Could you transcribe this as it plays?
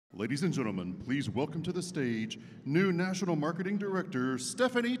Ladies and gentlemen, please welcome to the stage new National Marketing Director,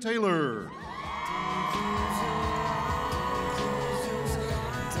 Stephanie Taylor.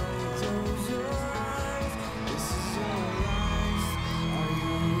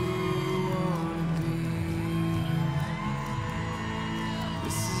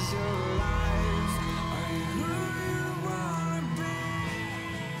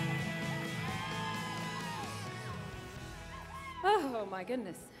 Oh my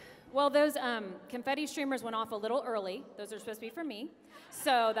goodness. Well, those confetti streamers went off a little early. Those are supposed to be for me.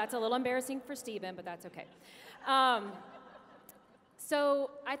 So that's a little embarrassing for Steven, but that's okay.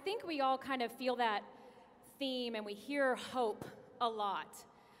 So I think we all kind of feel that theme and we hear hope a lot.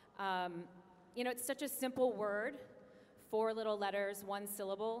 It's such a simple word, 4 little letters, 1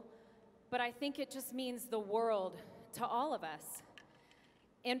 syllable, but I think it just means the world to all of us.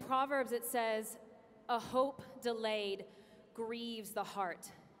 In Proverbs it says, "A hope delayed grieves the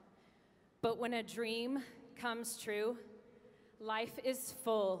heart. But when a dream comes true, life is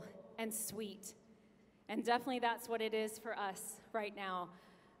full and sweet." And definitely that's what it is for us right now.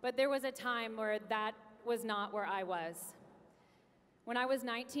 But there was a time where that was not where I was. When I was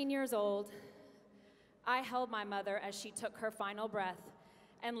 19 years old, I held my mother as she took her final breath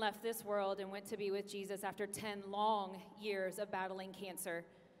and left this world and went to be with Jesus after 10 long years of battling cancer.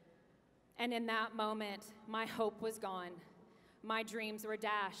 And in that moment, my hope was gone. My dreams were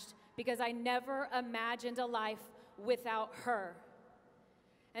dashed, because I never imagined a life without her.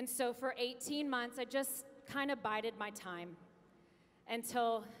 And so for 18 months, I just kind of bided my time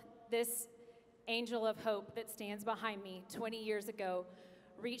until this angel of hope that stands behind me 20 years ago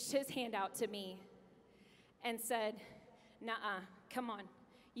reached his hand out to me and said, "Nuh-uh, come on,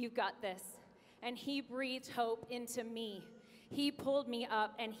 you've got this." And he breathed hope into me. He pulled me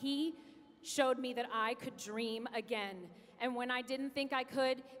up and he showed me that I could dream again. And when I didn't think I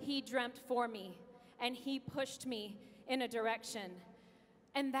could, he dreamt for me, and he pushed me in a direction.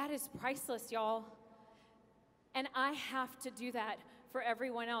 And that is priceless, y'all. And I have to do that for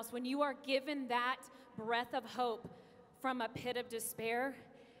everyone else. When you are given that breath of hope from a pit of despair,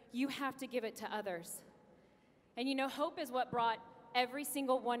 you have to give it to others. And you know, hope is what brought every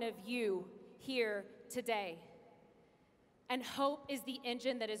single one of you here today. And hope is the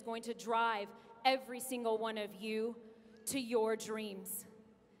engine that is going to drive every single one of you to your dreams.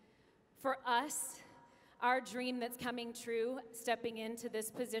 For us, our dream that's coming true, stepping into this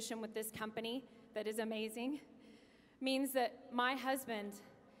position with this company that is amazing, means that my husband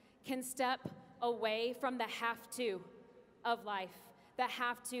can step away from the have-to of life, the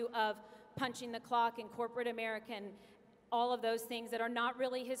have-to of punching the clock in corporate America and all of those things that are not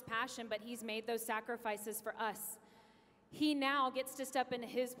really his passion, but he's made those sacrifices for us. He now gets to step into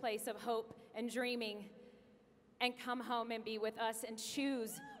his place of hope and dreaming and come home and be with us and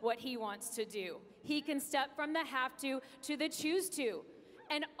choose what he wants to do. He can step from the have to the choose to.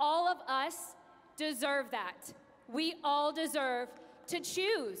 And all of us deserve that. We all deserve to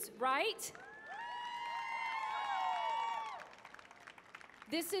choose, right?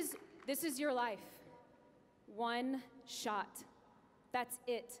 This is your life. One shot. That's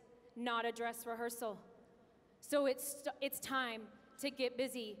it. Not a dress rehearsal. So it's time to get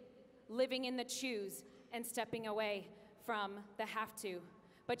busy living in the choose and stepping away from the have to.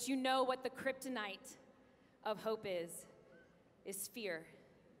 But you know what the kryptonite of hope is fear.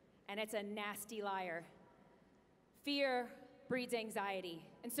 And it's a nasty liar. Fear breeds anxiety.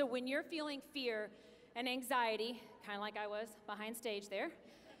 And so when you're feeling fear and anxiety, kind of like I was behind stage there,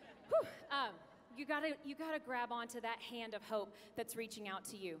 you gotta grab onto that hand of hope that's reaching out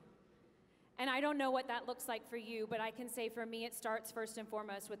to you. And I don't know what that looks like for you, but I can say for me, it starts first and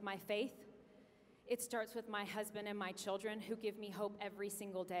foremost with my faith. It starts with my husband and my children who give me hope every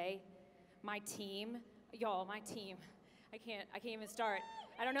single day. My team, y'all, my team. I can't even start.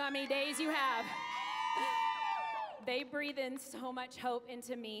 I don't know how many days you have. They breathe in so much hope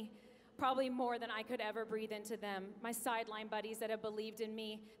into me, probably more than I could ever breathe into them. My sideline buddies that have believed in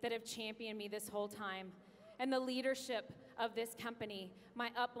me, that have championed me this whole time. And the leadership of this company, my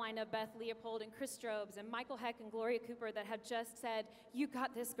upline of Beth Leopold and Chris Strobes and Michael Heck and Gloria Cooper that have just said, "You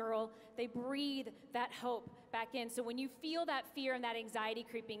got this, girl." They breathe that hope back in. So when you feel that fear and that anxiety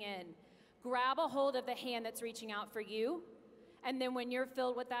creeping in, grab a hold of the hand that's reaching out for you. And then when you're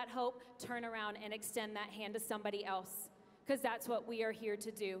filled with that hope, turn around and extend that hand to somebody else, because that's what we are here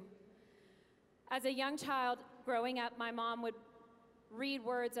to do. As a young child growing up, my mom would read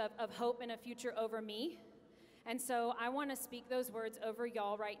words of hope and a future over me. And so I want to speak those words over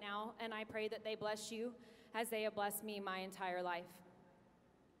y'all right now, and I pray that they bless you as they have blessed me my entire life.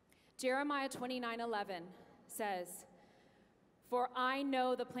 Jeremiah 29:11 says, For I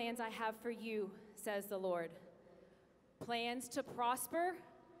know the plans I have for you, says the Lord. Plans to prosper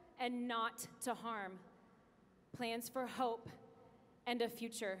and not to harm. Plans for hope and a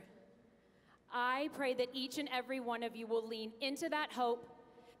future. I pray that each and every one of you will lean into that hope,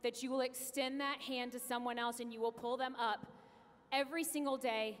 that you will extend that hand to someone else and you will pull them up every single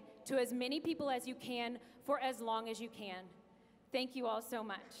day to as many people as you can for as long as you can. Thank you all so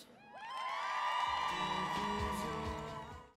much.